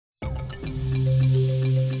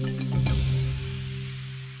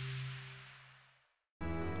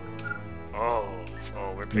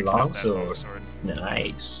picking up that Longsword. longsword.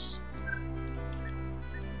 Nice.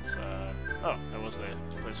 It's, oh, that was the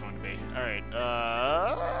place I wanted to be.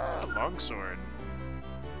 Alright, longsword.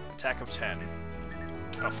 Attack of 10.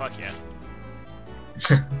 Oh, fuck yeah.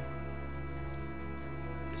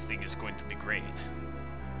 This thing is going to be great.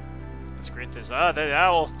 Let's greet this. Ah, the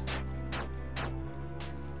owl!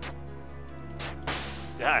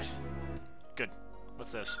 Ah, good.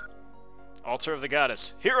 What's this? Altar of the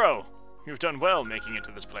Goddess. Hero! You've done well making it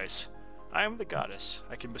to this place. I am the Goddess.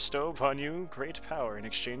 I can bestow upon you great power in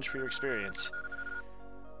exchange for your experience.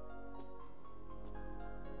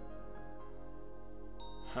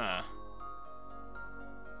 Huh.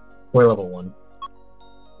 We're level 1.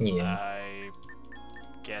 Yeah. I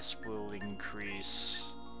guess we'll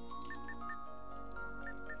increase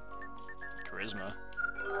charisma.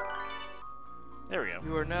 There we go.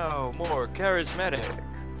 You are now more charismatic.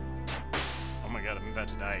 Oh my god, I'm about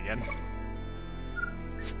to die again.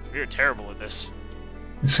 We are terrible at this.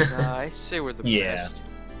 I say we're the Yeah. best.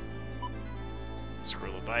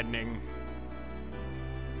 Scroll of Binding.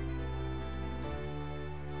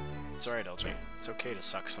 It's alright, LJ. It's okay to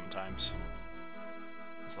suck sometimes.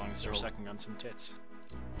 As long as you're sucking on some tits.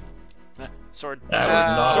 Sword. That sword. was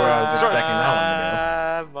not sword. where I was sword. expecting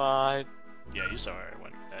that Come on. Yeah, you saw where I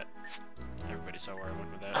went with that. Everybody saw where I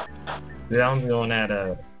went with that. one to go. That one's going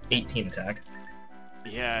at 18 attack.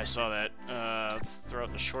 Yeah, I saw that. Let's throw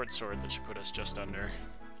out the short sword that should put us just under.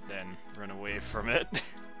 Then run away from it.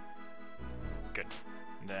 Good.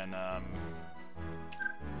 Then, go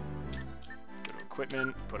to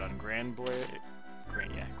equipment, put on Grand Blade.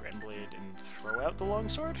 Grand Blade, and throw out the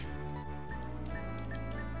longsword?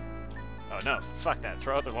 Oh no, fuck that.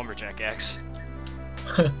 Throw out the lumberjack axe.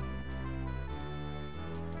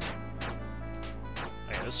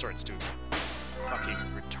 Okay, this sword's doing fucking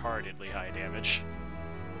retardedly high damage.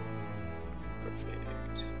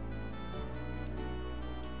 Perfect.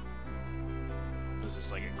 Is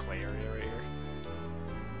this like a clay area right here?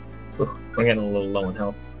 Ooh, we're getting a little low in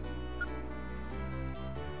health.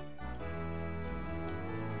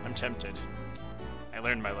 I'm tempted. I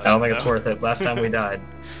learned my lesson. I don't think it's though. worth it. Last time we died.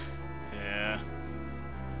 Yeah.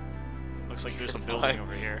 Looks like there's a building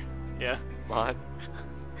over here. Yeah. Come on.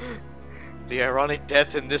 The ironic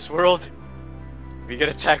death in this world. We get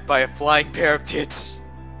attacked by a flying pair of tits.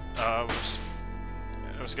 I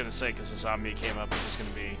was gonna say, because the zombie came up, it was gonna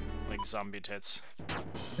be like zombie tits.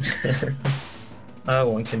 Oh,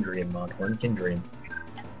 one can dream, Mont. One can dream.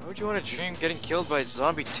 Why would you want to dream getting killed by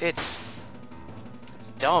zombie tits?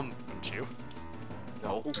 It's dumb. Wouldn't you?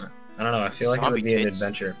 No. I don't know. I feel like it Zombie would be an tits.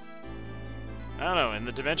 adventure. I don't know, in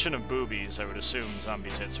the dimension of boobies, I would assume zombie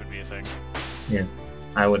tits would be a thing. Yeah,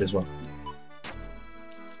 I would as well.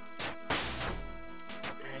 Man,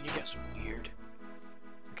 you guys are weird.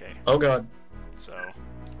 Okay, Oh god. so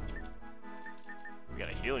we got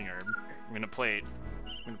a healing herb. I'm gonna play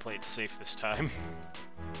it safe this time.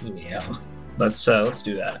 Yeah. Let's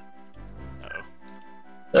do that.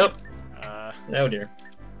 Uh-oh. Oh. Oh dear.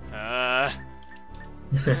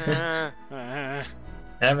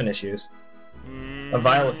 Having issues. A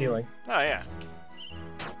vial of healing. Oh yeah.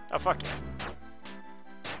 Oh fuck yeah.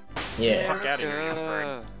 Yeah. Fuck outta here, you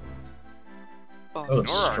bird. Oh,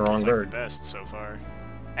 Norark strong is like bird. the best so far.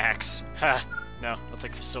 Axe. Ha! No, I'll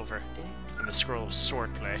take the silver. And the scroll of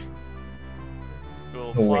swordplay. Will Oh,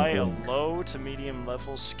 apply wink, a wink. low to medium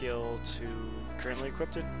level skill to currently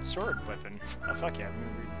equipped sword weapon. Oh fuck yeah,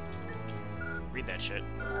 I'm gonna read that shit.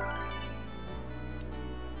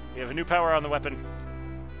 We have a new power on the weapon.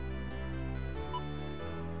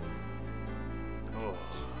 Oh.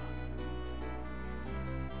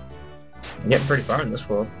 I'm getting pretty far in this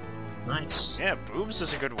world. Nice. Yeah, boobs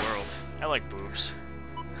is a good world. I like boobs.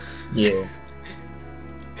 Yeah.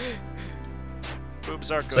 Boobs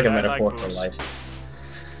are good. It's like a I metaphor like for boobs. life.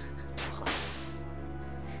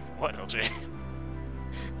 What, LJ?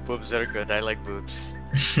 Boobs that are good. I like boobs.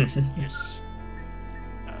 Yes.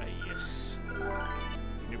 Yes.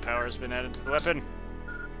 New power has been added to the weapon.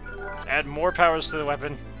 Let's add more powers to the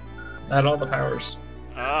weapon. Add all the powers.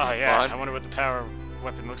 Ah, yeah. Fun. I wonder what the power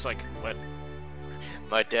weapon looks like. What?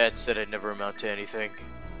 My dad said I'd never amount to anything.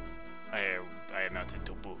 I amounted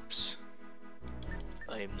to boobs.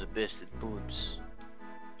 I am the best at boobs.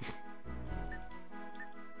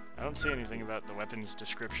 I don't see anything about the weapon's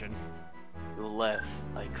description. You laugh,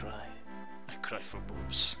 I cry. I cry for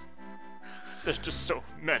boobs. They're just so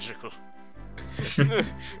magical.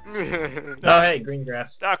 Oh hey, green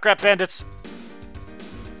grass. Ah, crap, bandits!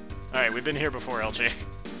 Alright, we've been here before, LJ.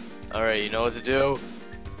 Alright, you know what to do?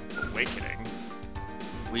 Awakening.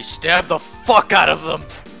 We stab the fuck out of them!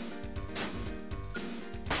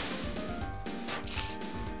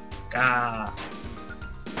 Ah.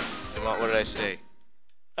 What did I say?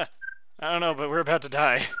 I don't know, but we're about to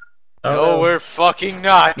die. Oh, No, we're fucking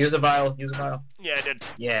not! Use a vial. Use a vial. Yeah, I did.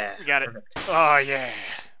 Yeah. We got it. Perfect. Oh, yeah.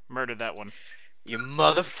 Murdered that one. You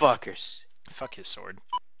motherfuckers. Fuck his sword.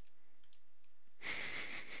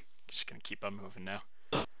 Just gonna keep on moving now.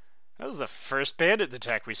 That was the first bandit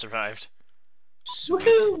attack we survived.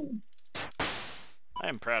 Woohoo! I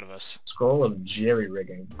am proud of us. Scroll of jerry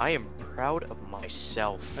rigging. I am proud of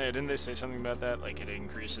myself. Hey, didn't they say something about that? Like, it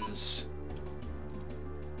increases...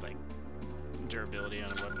 like, durability on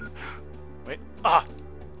a weapon. Wait. Ah!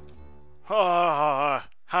 Oh,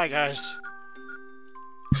 hi, guys.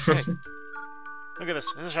 Hey. Look at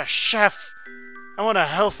this. This is a chef! I want a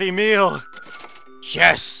healthy meal!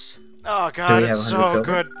 Yes! Oh, God, we have it's 100 so silver?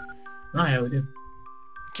 good. Oh, yeah, we do.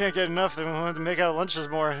 Can't get enough. They wanted to make out lunches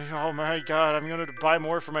more. Oh my God, I'm gonna buy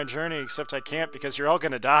more for my journey, except I can't because you're all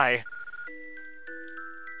gonna die.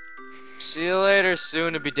 See you later,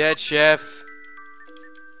 soon to be dead, chef.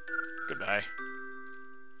 Goodbye.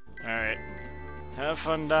 Alright. Have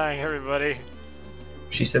fun dying, everybody.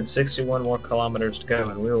 She said 61 more kilometers to go,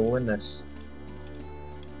 and we will win this.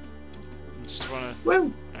 Just wanna...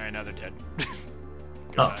 Woo! Alright, now they're dead.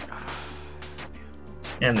 Oh. Goodbye.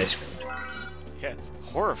 And they screamed. Yeah, it's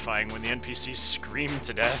horrifying when the NPCs scream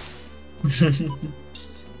to death. They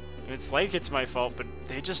And it's like it's my fault, but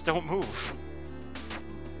they just don't move.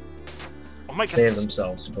 Oh my God. have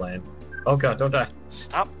themselves to blame. Oh god, don't die.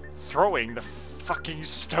 Stop throwing the fucking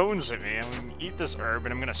stones at me. I'm gonna eat this herb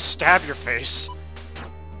and I'm gonna stab your face.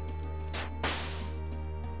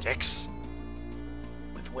 Dicks.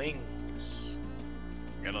 With wings.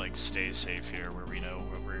 We gotta like stay safe here where we know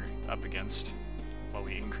what we're up against while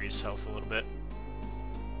we increase health a little bit.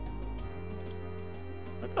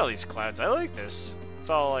 Look at all these clouds. I like this.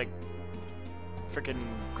 It's all like freaking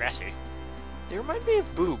grassy. They remind me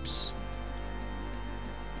of boobs.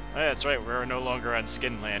 Oh, yeah, that's right. We're no longer on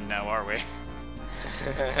Skinland now, are we?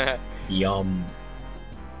 Yum.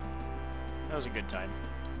 That was a good time.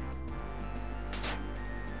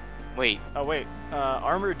 Wait, Oh wait,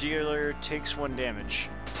 armor dealer takes 1 damage.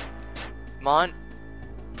 come on,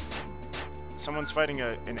 Someone's fighting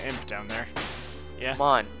an imp down there. Yeah? come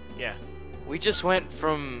on. Yeah. We just went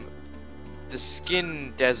from the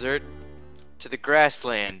skin desert to the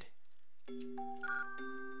grassland.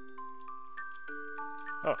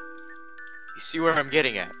 Oh. You see where I'm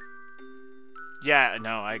getting at? Yeah,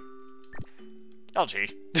 no, I...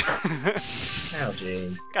 LG. Oh,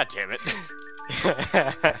 gee. God damn it.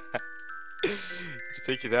 Did it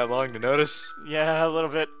take you that long to notice? Yeah, a little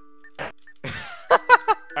bit.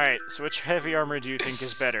 Alright, so which heavy armor do you think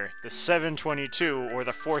is better? The 722 or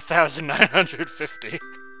the 4,950?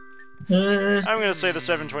 I'm gonna say the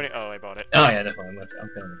 720. Oh, I bought it. Oh yeah, definitely. I'm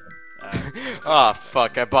feeling it. Oh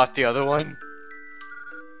fuck, I bought the other one.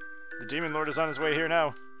 The Demon Lord is on his way here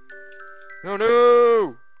now. No,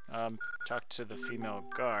 no! Talk to the female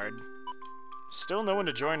guard. Still no one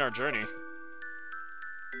to join our journey.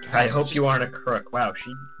 I hope you aren't a crook. Wow,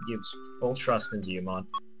 she gives full trust into you, Mon.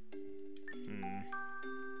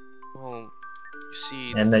 Well, you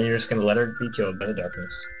see, And then you're just gonna let her be killed by the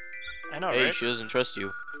darkness. I know, hey, right? she doesn't trust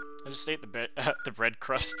you. I just ate the bread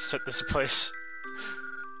crusts at this place.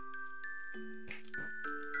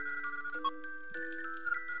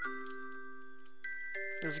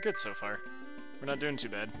 This is good so far. We're not doing too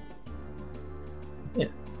bad. Yeah.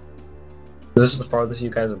 Is this the farthest you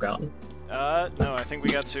guys have gotten? No, I think we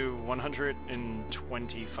got to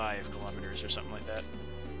 125 kilometers or something like that.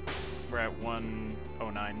 We're at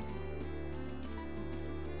 109.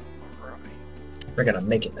 We're gonna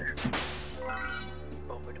make it there.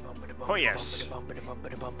 Oh yes! Level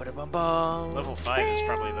 5 is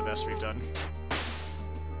probably the best we've done.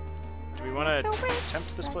 Do we want to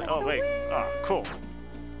attempt this place? Oh wait, oh cool.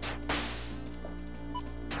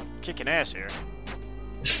 Kicking ass here.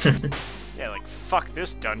 Yeah, like fuck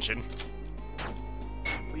this dungeon.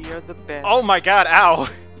 We are the best. Oh my god, ow!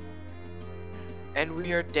 And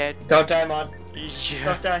we are dead. Don't die, Mon. Yeah.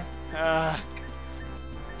 Don't die.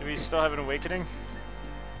 Do we still have an awakening?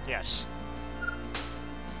 Yes.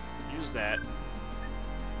 Use that.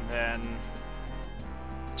 And then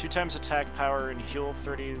 2 times attack power and heal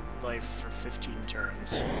 30 life for 15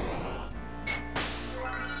 turns.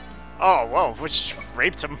 Oh, whoa, which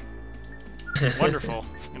raped him. Wonderful.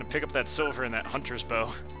 I'm gonna pick up that silver and that hunter's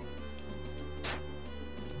bow.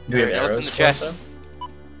 Do we have Alright, now what's in arrows the for chest? us,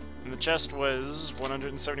 And the chest was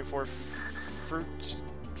 174 fruit,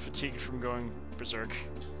 fatigued from going berserk.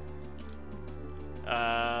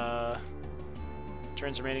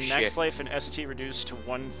 Turns remaining max Shit. life and ST reduced to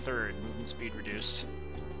 1/3. Movement speed reduced.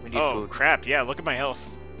 We need Oh food. crap! Yeah, look at my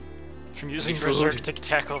health. from using Food. Berserk to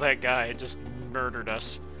tackle that guy. It just murdered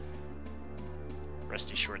us.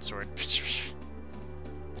 Rusty short sword.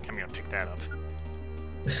 I'm gonna pick that up.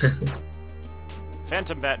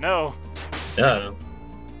 Phantom bat, no! No.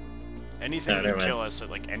 Anything No, can never mind. kill us at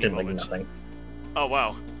like any Did like moment. nothing. Oh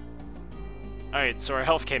wow. Alright, so our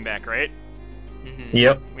health came back, right? Mm-hmm.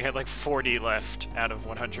 Yep. We had like 40 left out of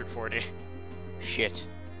 140. Shit.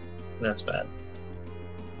 That's bad.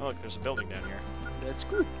 Oh look, there's a building down here. That's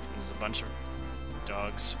good. There's a bunch of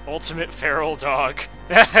dogs. Ultimate feral dog.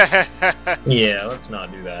 Yeah, let's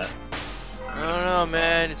not do that. I don't know,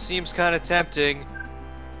 man. It seems kind of tempting.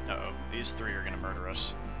 Uh-oh, these three are gonna murder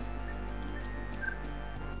us.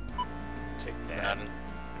 Take that.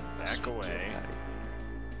 Back away.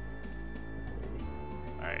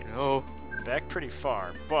 Alright, No. back pretty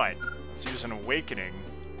far, but let's use an awakening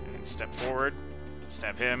and then step forward,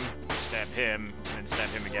 stab him, and then stab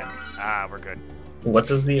him again. Ah, we're good. What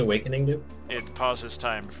does the awakening do? It pauses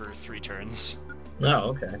time for 3 turns. Oh,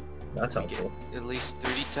 okay. That's We get helpful. at least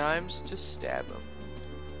 30 times to stab him.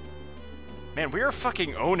 Man, we are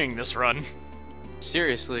fucking owning this run.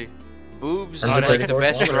 Seriously. Boobs And is the like the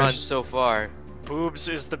Black best Dwarf run Warriors. so far. Boobs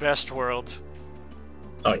is the best world.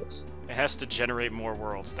 Oh, yes. It has to generate more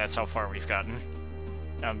worlds. That's how far we've gotten.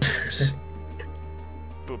 Boobs.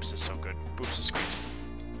 Boobs is so good. Boobs is great.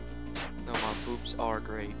 No, my boobs are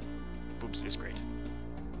great. Boobs is great.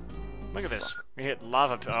 Look at this. We hit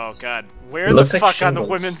lava pit. Oh god. Where It the looks like fuck on the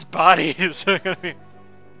shingles. women's body is gonna be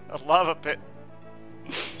a lava pit?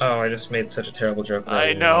 Oh, I just made such a terrible joke. I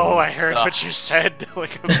earlier. know, I heard Ah. what you said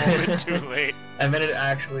like a moment too late. I mean, it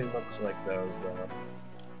actually looks like those, though.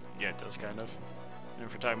 Yeah, it does kind of. And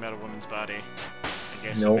if we're talking about a woman's body, I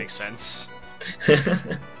guess Nope. it makes sense.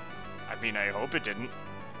 I mean, I hope it didn't.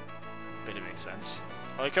 But it makes sense.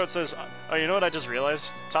 I like how it says, oh, you know what I just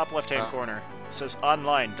realized? Top left-hand Huh. corner. It says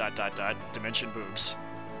online, ... dimension boobs.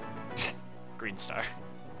 Green star.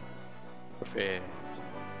 Perfect.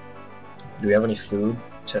 Do we have any food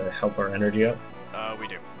to help our energy up? We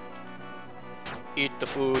do. Eat the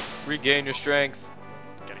food. Regain your strength.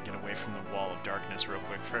 Gotta get away from the wall of darkness real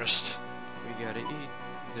quick first. We gotta eat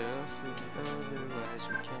the food, otherwise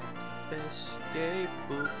we can't escape.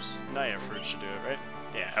 Oops. Naya fruit should do it, right?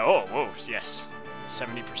 Yeah. Oh, whoa, yes.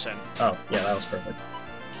 70%. Oh, yeah, that was perfect.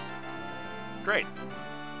 Great.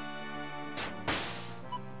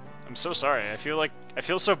 I'm so sorry. I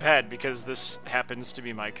feel so bad because this happens to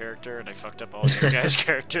be my character and I fucked up all of your guys'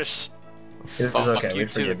 characters. It's Fuck okay, you we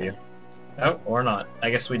forgive too. you. Oh, or not. I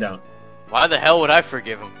guess we don't. Why the hell would I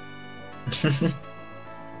forgive him?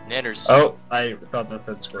 Nanners. Oh, I thought that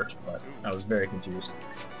said scorched, but I was very confused.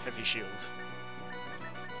 Heavy shield.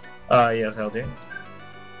 Yes, LJ.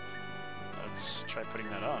 Let's try putting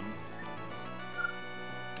that on.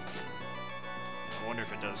 I wonder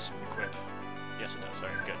if it does equip. Yes, it does.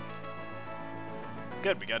 Alright, good.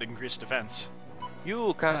 Good, we got increased defense.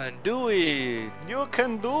 You can do it! You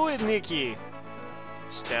can do it, Nikki!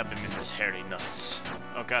 Stab him in his hairy nuts.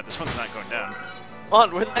 Oh god, this one's not going down.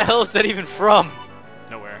 On, where the hell is that even from?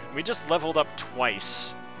 Nowhere. We just leveled up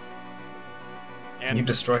twice. And You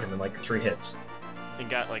destroyed him in like 3 hits. and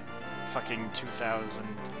got like fucking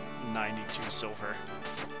 2,092 silver.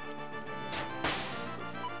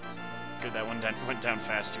 Good, that one went down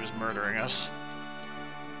fast. He was murdering us.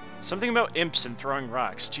 Something about imps and throwing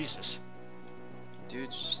rocks. Jesus.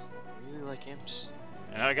 Dudes just really like imps.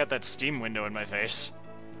 And now I got that Steam window in my face.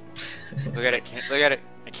 Look at it. Look at it.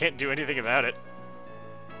 I can't do anything about it.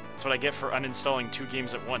 That's what I get for uninstalling 2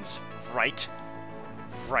 games at once. Right.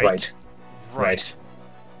 Right. Right.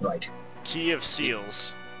 Right. Key of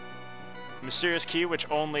Seals. Mysterious key which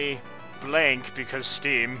only blank because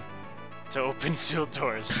Steam to open sealed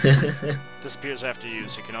doors. Disappears after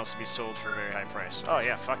use. It can also be sold for a very high price. Oh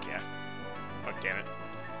yeah, fuck yeah. Oh damn it.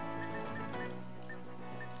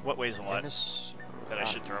 What weighs a lot Dennis, that I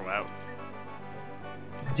should throw out?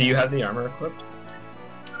 Do you have the armor equipped?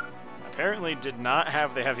 Apparently did not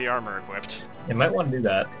have the heavy armor equipped. You might want to do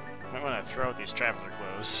that. Might want to throw out these traveler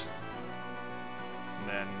clothes. And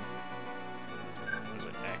then... what was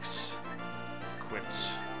it? X.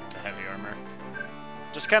 Equipped the heavy armor.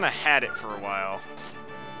 Just kind of had it for a while.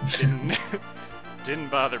 Didn't... didn't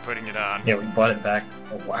bother putting it on. Yeah, we bought it back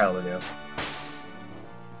a while ago.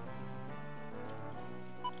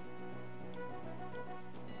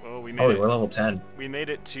 Well, we made Oh, it. we're level 10. We made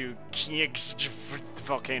it to Kieg's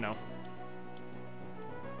volcano.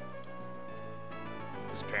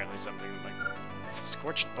 There's apparently something like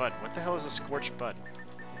scorched bud. What the hell is a scorched bud?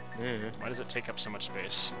 Why does it take up so much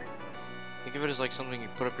space? Think of it as like something you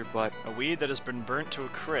put up your butt. A weed that has been burnt to a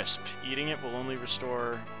crisp. Eating it will only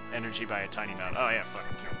restore energy by a tiny amount. Oh yeah, fuck.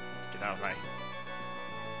 Get out of my...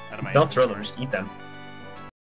 Out of my Don't throw them, inventory. just eat them.